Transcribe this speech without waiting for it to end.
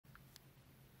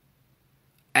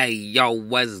Hey, yo,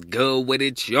 what's good with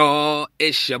it, y'all?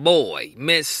 It's your boy,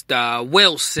 Mr.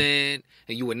 Wilson.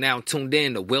 And you are now tuned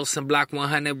in to Wilson Block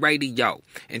 100 Radio.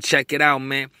 And check it out,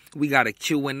 man. We got a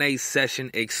Q&A session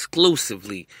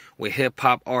exclusively with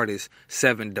hip-hop artist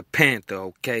 7 the Pantha,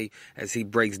 okay? As he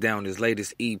breaks down his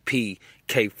latest EP,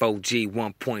 K4G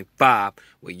 1.5,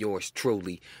 with yours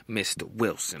truly, Mr.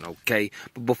 Wilson, okay?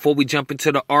 But before we jump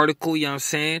into the article, you know what I'm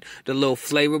saying, the little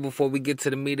flavor before we get to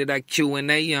the meat of that Q&A,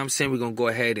 you know what I'm saying, we're going to go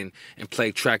ahead and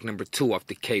play track number 2 off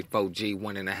the K4G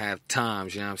 1.5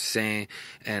 times, you know what I'm saying?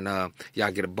 And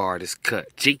y'all get a bar of this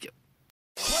cut. G.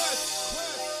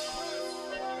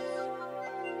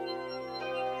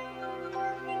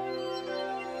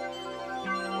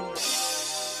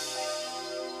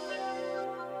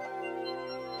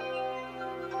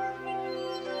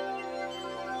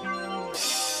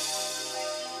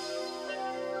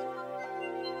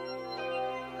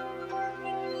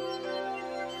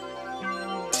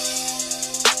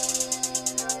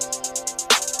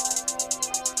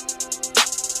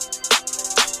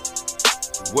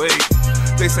 Wait,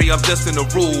 they say I'm destined to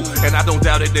rule, and I don't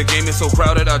doubt it. The game is so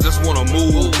crowded, I just wanna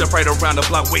move. Jump right around the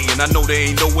block waiting, I know there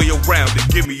ain't no way around it.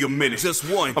 Give me a minute, just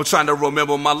one. I'm trying to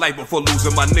remember my life before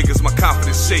losing my niggas, my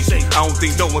confidence shaking. I don't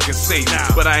think no one can save me,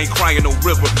 but I ain't crying no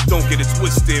river. Don't get it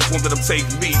twisted, won't let them take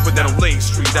me. Put that on Lane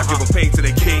Street, I give them pain till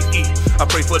they can't eat. I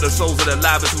pray for the souls of the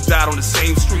livers who died on the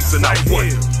same streets, and I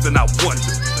wonder.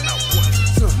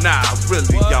 Nah,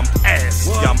 really, I'm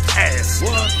ass.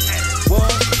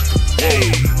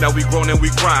 Hey, now we grown and we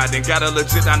grind and got a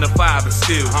legit 9 to 5 and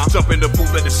still jump in the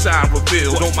booth, let the shine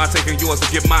reveal. Don't mind taking yours to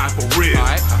get mine for real.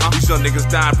 These young niggas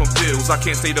dying from bills. I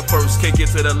can't say the first, can't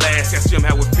get to the last. Ask Jim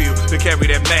how it feel to carry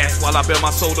that mask while I bear my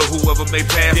soul to whoever may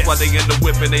pass. While they in the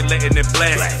whip and they letting it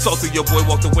blast. Salty, your boy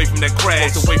walked away from that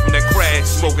crash.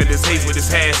 Smoking his haze with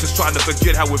his hash, just trying to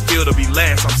forget how it feel to be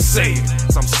last. I'm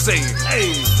saying,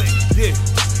 hey, yeah,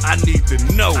 I need to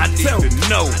know.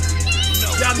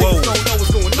 Y'all niggas don't know what's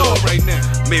going on right now.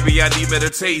 Maybe I need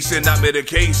meditation, not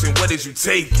medication. What did you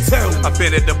take? I've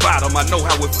been at the bottom, I know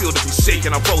how it feel to be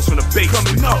shaken. I rose from the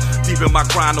basement. Deep in my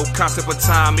grind, no concept of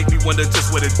time. Make me wonder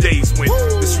just where the days went.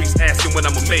 The streets asking when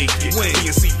I'ma make it.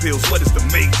 B&C pills, what is the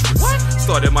matrix?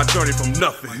 Started my journey from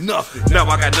nothing. Now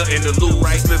I got nothing to lose.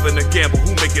 Living a gamble,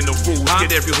 who making the rules?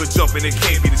 Get every hood jumping, it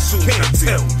can't be the shoes. Now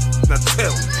tell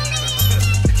me.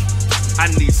 I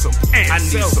need some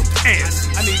answers.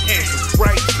 I need answers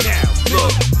right now. Look,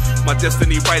 my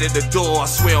destiny right at the door. I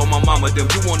swear on my mama, them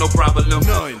you want no problem. None.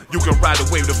 You can ride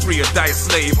away to free or die a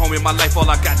slave. Homie, my life all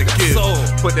I got to give.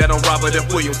 Put that on Robert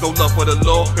F. Williams. No love for the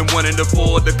law. And 1 in the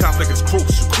 4. The conflict is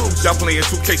crucial. Y'all playing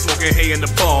 2K, smoking hay in the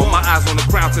fall. My eyes on the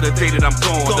ground to the day that I'm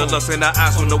gone. The lust in the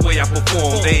eyes on the way I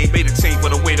perform. They ain't made a change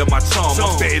for the weight of my charm.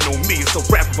 I'm betting on me. It's a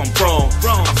rap if I'm wrong.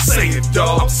 I'm saying,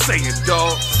 dog.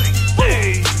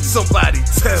 Hey, somebody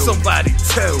tell me.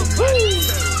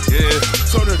 Yeah,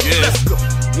 let's go.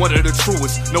 One of the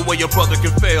truest, no way your brother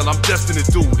can fail. I'm destined to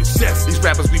do this. These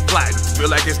rappers be plotting,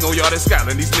 feel like it's no yard in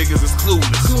Scotland. These niggas is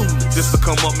clueless. This to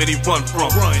come up, many run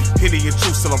from. Henny and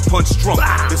juice till I'm punch drunk.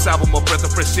 This album a breath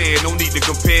of fresh air. No need to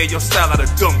compare your style out of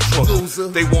dump truck.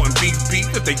 They want beat,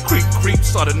 if they creep.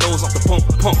 Saw the nose off the pump.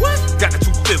 Got the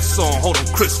 2/5 song, hold them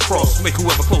crisscross. Make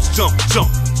whoever close jump,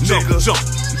 nigga, jump.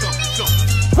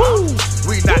 Woo!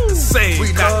 We not the same,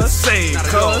 cuz.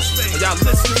 Y'all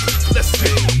listening?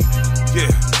 Listen. Yeah,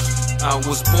 I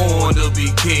was born to be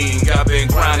king. I've been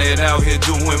grinding out here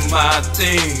doing my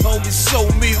thing. Homie, show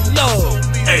me love.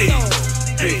 Hey,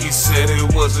 Biggie said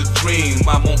it was a dream.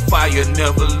 I'm on fire,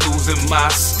 never losing my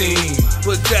steam.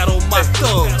 Put that on my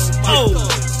thugs.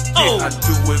 Yeah, I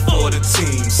do it for the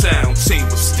team. Sound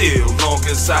chamber still, long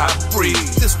as I breathe.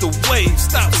 This the wave,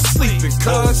 stop sleeping,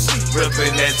 cuz.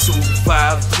 Reppin' that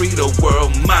 253, the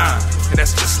world mine. And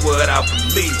that's just what I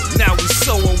believe. Now we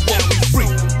showin' what we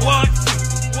free. What?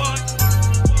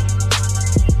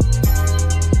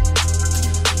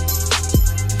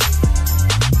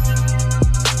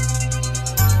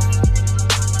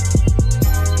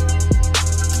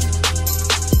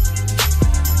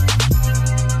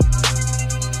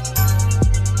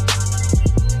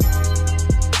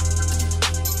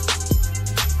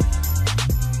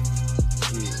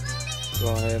 Go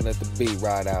ahead and let the beat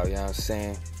ride out, you know what I'm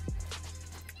saying?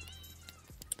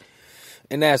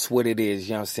 And that's what it is,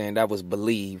 you know what I'm saying? That was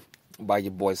Believe by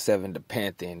your boy 7 the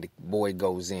Pantha, and the boy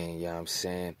goes in, you know what I'm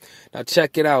saying? Now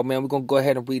check it out, man. We're going to go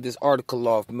ahead and read this article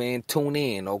off, man. Tune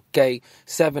in, okay?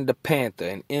 7 the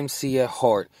Pantha, an MC at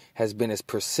heart, has been as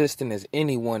persistent as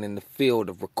anyone in the field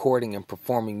of recording and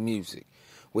performing music.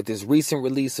 With his recent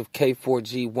release of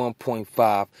K4G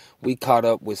 1.5, we caught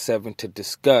up with 7 to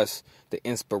discuss the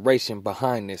inspiration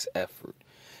behind this effort.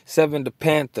 Seven the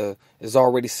Pantha is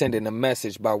already sending a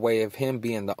message by way of him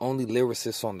being the only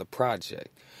lyricist on the project.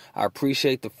 I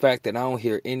appreciate the fact that I don't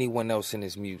hear anyone else in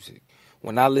his music.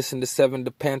 When I listen to Seven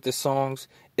the Pantha songs,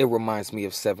 it reminds me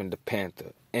of Seven the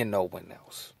Pantha and no one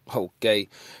else. Okay,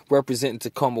 representing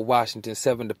Tacoma, Washington,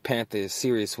 Seven the Pantha is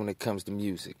serious when it comes to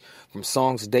music. From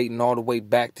songs dating all the way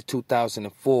back to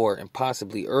 2004 and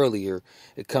possibly earlier,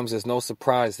 it comes as no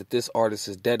surprise that this artist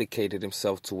has dedicated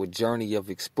himself to a journey of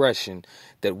expression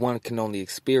that one can only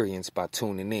experience by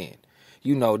tuning in.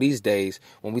 You know, these days,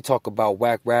 when we talk about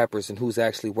whack rappers and who's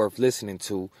actually worth listening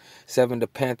to, Seven the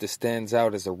Pantha stands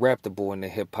out as a reputable in the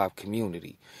hip-hop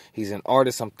community. He's an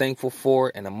artist I'm thankful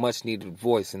for and a much-needed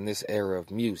voice in this era of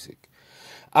music.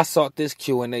 I sought this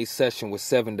Q&A session with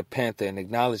Seven the Pantha in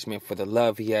acknowledgement for the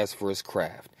love he has for his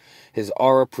craft. His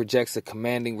aura projects a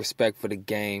commanding respect for the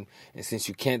game, and since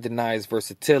you can't deny his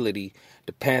versatility,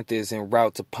 the Pantha is en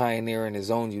route to pioneering his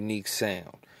own unique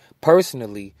sound.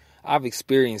 Personally, I've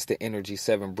experienced the energy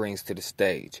Seven brings to the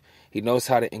stage. He knows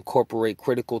how to incorporate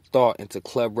critical thought into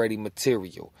club-ready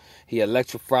material. He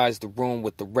electrifies the room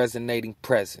with the resonating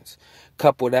presence.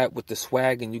 Couple that with the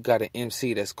swag and you got an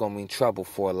MC that's going to mean trouble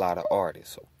for a lot of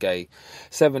artists, okay?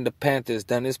 Seven the Pantha has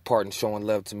done his part in showing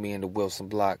love to me and the Wilson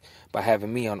Block by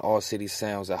having me on All City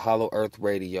Sounds at Hollow Earth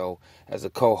Radio as a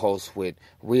co-host with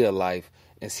Real Life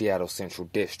in Seattle Central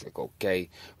District, okay?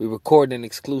 We recorded an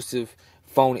exclusive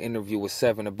phone interview with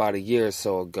Seven about a year or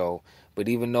so ago, but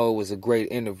even though it was a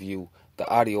great interview, the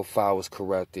audio file was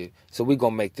corrupted, so we're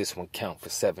going to make this one count for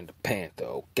Seven the Pantha,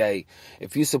 okay?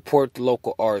 If you support the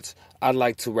local arts, I'd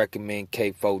like to recommend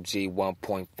K4G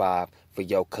 1.5 for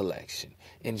your collection.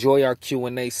 Enjoy our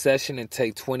Q&A session and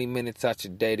take 20 minutes out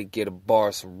your day to get a bar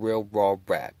of some real raw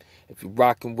rap. If you're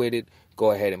rocking with it,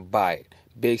 go ahead and buy it.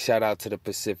 Big shout out to the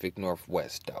Pacific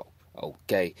Northwest, though.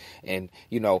 Okay, and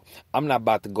you know, I'm not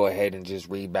about to go ahead and just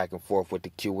read back and forth what the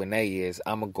Q&A is.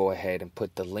 I'm going to go ahead and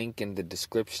put the link in the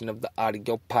description of the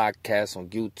audio podcast on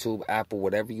YouTube, Apple,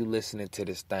 whatever you listening to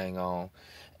this thing on,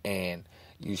 and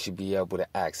you should be able to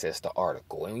access the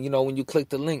article. And you know, when you click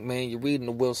the link, man, you're reading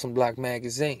the Wilson Block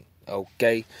magazine.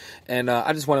 Okay, and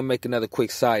I just want to make another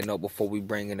quick side note before we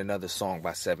bring in another song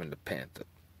by Seven the Pantha.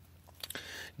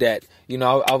 That, you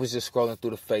know, I was just scrolling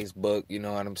through the Facebook, you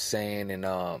know what I'm saying, and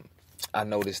I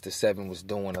noticed that Seven was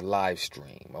doing a live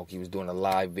stream. Okay, he was doing a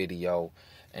live video,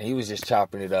 and he was just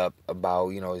chopping it up about,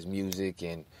 you know, his music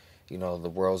and, you know, the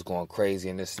world's going crazy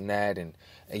and this and that. And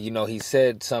you know, he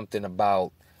said something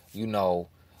about, you know,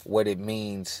 what it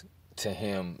means to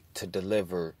him to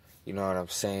deliver, you know what I'm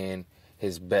saying,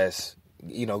 his best,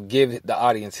 you know, give the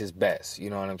audience his best, you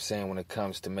know what I'm saying, when it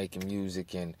comes to making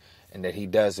music, and that he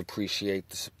does appreciate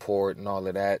the support and all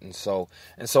of that. And so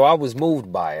I was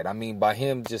moved by it. I mean, by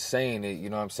him just saying it, you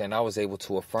know what I'm saying, I was able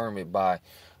to affirm it by,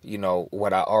 you know,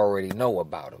 what I already know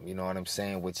about him, you know what I'm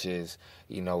saying, which is,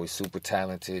 you know, he's super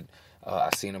talented. I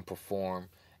seen him perform,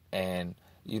 and,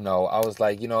 you know, I was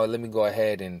like, you know, let me go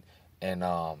ahead and you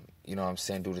know what I'm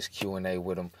saying, do this Q&A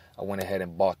with him. I went ahead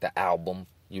and bought the album.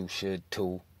 You should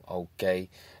too, okay?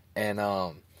 And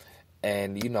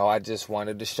you know, I just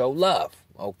wanted to show love.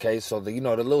 Okay, so the, you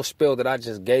know, the little spiel that I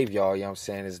just gave y'all, you know what I'm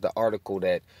saying, is the article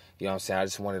that, you know what I'm saying, I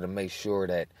just wanted to make sure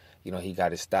that, you know, he got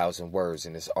his 1,000 words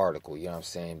in this article, you know what I'm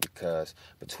saying, because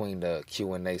between the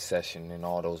Q&A session and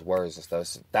all those words and stuff,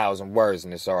 it's 1,000 words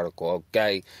in this article,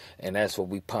 okay, and that's what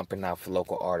we pumping out for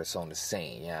local artists on the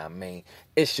scene, you know what I mean.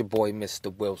 It's your boy,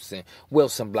 Mr. Wilson,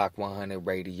 Wilson Block 100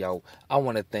 Radio. I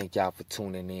want to thank y'all for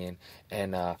tuning in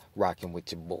and rocking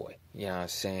with your boy, you know what I'm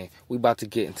saying. We about to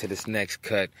get into this next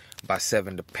cut by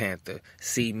Seven the Pantha,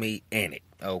 See Me In It,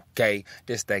 okay,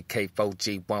 this that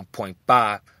K4G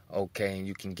 1.5, okay, and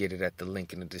you can get it at the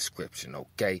link in the description,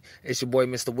 okay? It's your boy,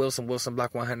 Mr. Wilson, Wilson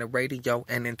Block 100 Radio,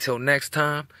 and until next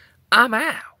time, I'm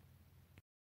out.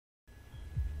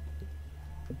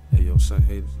 Hey, yo, son,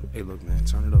 hey, look, man,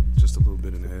 turn it up just a little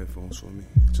bit in the headphones for me,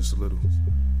 just a little.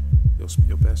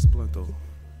 Yo, pass the blunt, though.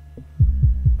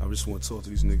 I just want to talk to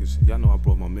these niggas. Y'all know I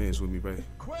brought my mans with me, right?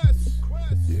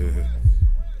 Yeah.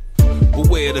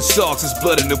 Beware the sharks, it's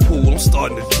blood in the pool, I'm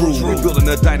starting to drool. Rebuilding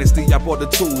a dynasty, I bought the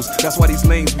tools. That's why these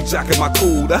lanes be jocking my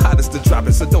cool. The hottest to drop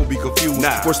it, so don't be confused.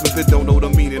 Worse if they don't know the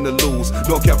meaning to lose.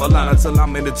 North Carolina till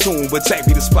I'm in the tune, but take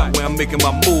me the spot where I'm making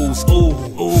my moves. Ooh,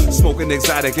 smoking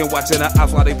exotic and watching the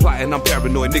ops while they plotting. I'm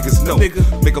paranoid, niggas know.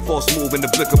 Make a false move in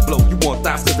the blick of blow. You want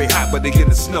thoughts cause they hot, but they get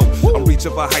the snow. I'm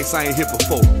reaching for heights I ain't hit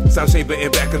before. Sound chamber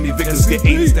in back of me, victims get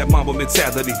 80s, that mamba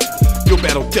mentality. You'll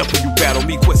battle death when you battle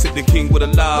me. Quit the king with a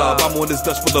love. I'm on this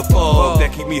dust full of fog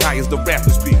that keep me high as the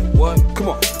rappers be. What? Come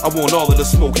on, I want all of the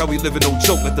smoke. How we living, no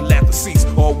joke. Let the laughter cease.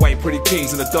 All white, pretty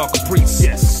kings in the dark caprice.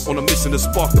 Yes, on a mission listen to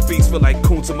spark the beats. Feel like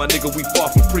coon to my nigga, we far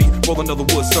from free. Roll another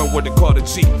wood, son, word to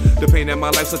K4G. The pain in my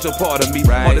life, such a part of me.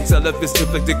 Hard to tell if it's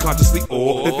inflicted consciously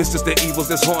or if it's just the evils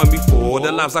that's haunting me for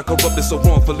the lives I corrupted so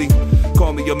wrongfully.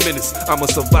 Call me a menace, I'm a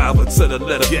survivor to the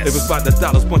letter. If it's about the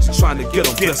dollars, bunch you trying to get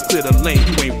them. Let's clear the lane,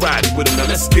 you ain't riding with them. Now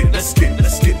let's get.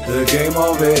 The game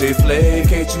already played,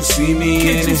 can't you see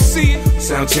me in it?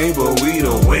 Sound chamber, we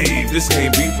the wave, this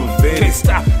can't be prevented. Can't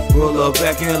stop it. Pull up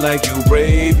backing like you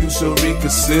brave, you should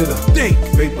reconsider. Think.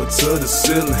 Paper to the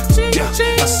ceiling.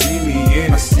 I see me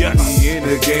in it.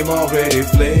 The game already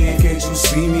played, can't you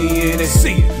see me in it?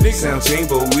 See it, nigga. Sound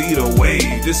chamber, we the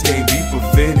wave, this can't be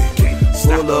prevented.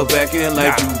 Pull up backing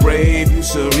like you brave, you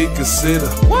should reconsider.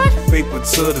 What? Paper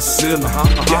to the ceiling.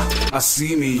 I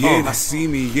see me in it. I see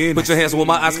me in it. Put your hands where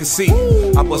my eyes can see.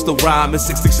 I bust a rhyme at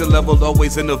 6 fiction level,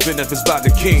 always in the event if it's about the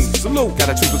king. Salute.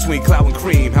 Gotta choose between cloud and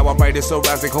cream. How I write it so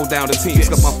rising, hold down the teams.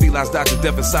 Got my felines dodge to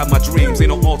death inside my dreams. Ain't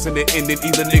no alternate ending,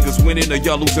 either niggas winning or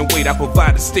y'all losing weight. I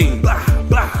provide the steam. Blah,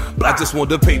 blah, blah. I just want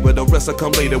the paper, the rest will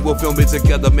come later. We'll film it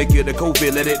together, make it a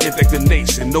COVID, let it infect the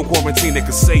nation. No quarantine that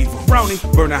can save them. Brownie,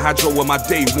 burning hydro with my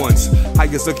day ones.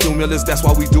 Highest accumulus, that's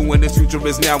why we doing this. Future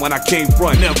is now when I can't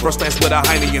run. Never brush past with a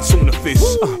Heine and tuna fish.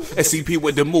 SCP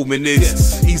with the movement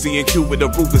is easy and cute with the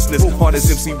ruthlessness. Hard as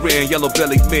MC Ren, yellow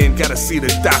bellied men. Gotta see the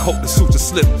die, hope the suture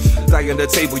slip. Die on the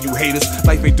table, you haters.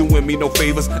 Life ain't doing me no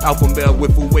favors. Alpha male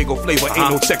with fuego flavor.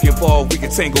 Ain't no check involved, we can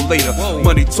tangle later.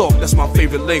 Money talk, that's my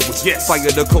favorite language. Fire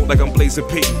the coat like I'm blazing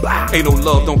Peyton. Ain't no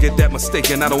love, don't get that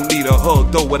mistaken. I don't need a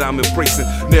hug, though what I'm embracing.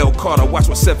 Nail Carter, watch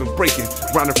my 7 breaking.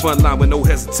 Round the front line with no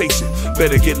hesitation.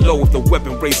 Better get low with the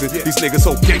weapon raising. These niggas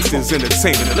so gangsters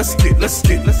entertainment. And let's get.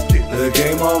 The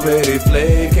game already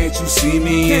played, can't you see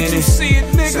me in it?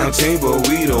 Sound chamber,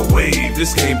 we the wave,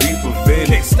 this can't be prevented.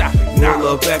 Can't stop it. Roll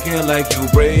up backing like you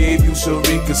brave, you should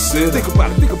reconsider. Think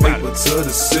about it. Paper to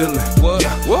the ceiling. What?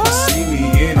 I see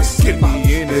me in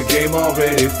it. The game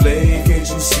already played, can't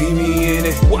you see me in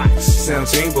it? Watch. Sound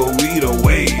chamber, we the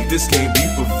wave, this can't be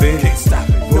prevented. Can't stop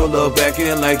it. Roll up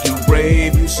backing like you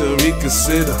brave, you should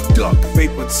reconsider. Duck.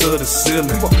 Paper to the ceiling.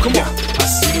 Come on. I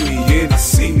see me in it. I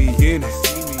see me in it.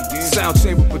 Sound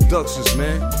Chamber Productions,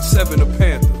 man. 7 to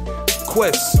Pantha.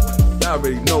 Quest. I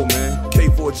already know, man.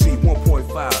 K4G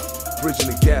 1.5. Bridging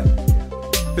the gap.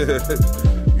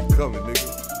 We coming, nigga.